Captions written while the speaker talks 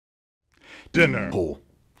dinner.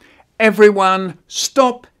 Everyone,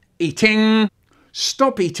 stop eating.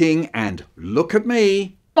 Stop eating and look at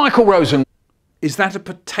me. Michael Rosen. Is that a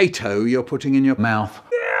potato you're putting in your mouth?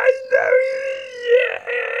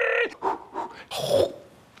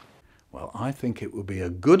 Well, I think it would be a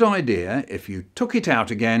good idea if you took it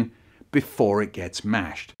out again before it gets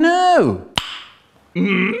mashed. No.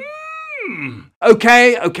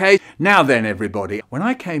 Okay. Now then, everybody. When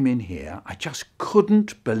I came in here, I just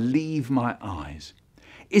couldn't believe my eyes.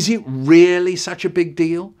 Is it really such a big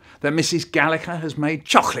deal that Mrs. Gallagher has made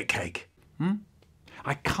chocolate cake?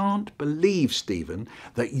 I can't believe, Stephen,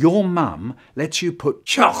 that your mum lets you put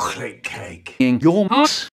chocolate cake in your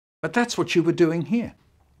mouth. But that's what you were doing here.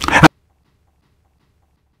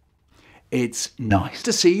 It's nice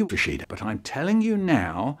to see you, Rashida, but I'm telling you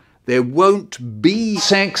now, there won't be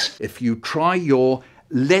sex if you try your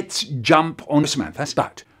let's jump on Samantha.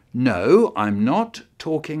 But no, I'm not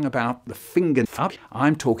talking about the finger fuck.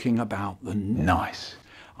 I'm talking about the nice.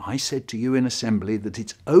 I said to you in assembly that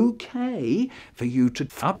it's okay for you to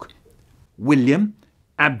fuck William,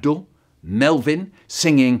 Abdul, Melvin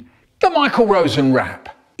singing The Michael Rosen rap.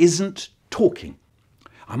 Isn't talking.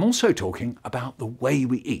 I'm also talking about the way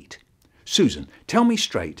we eat. Susan, tell me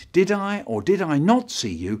straight, did I or did I not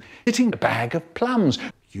see you eating a bag of plums?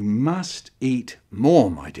 You must eat more,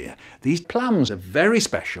 my dear. These plums are very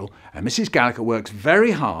special, and Mrs. Gallagher works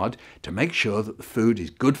very hard to make sure that the food is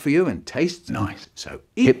good for you and tastes nice. So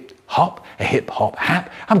eat. Hip hop, a hip hop hap.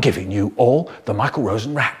 I'm giving you all the Michael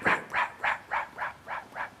Rosen rap.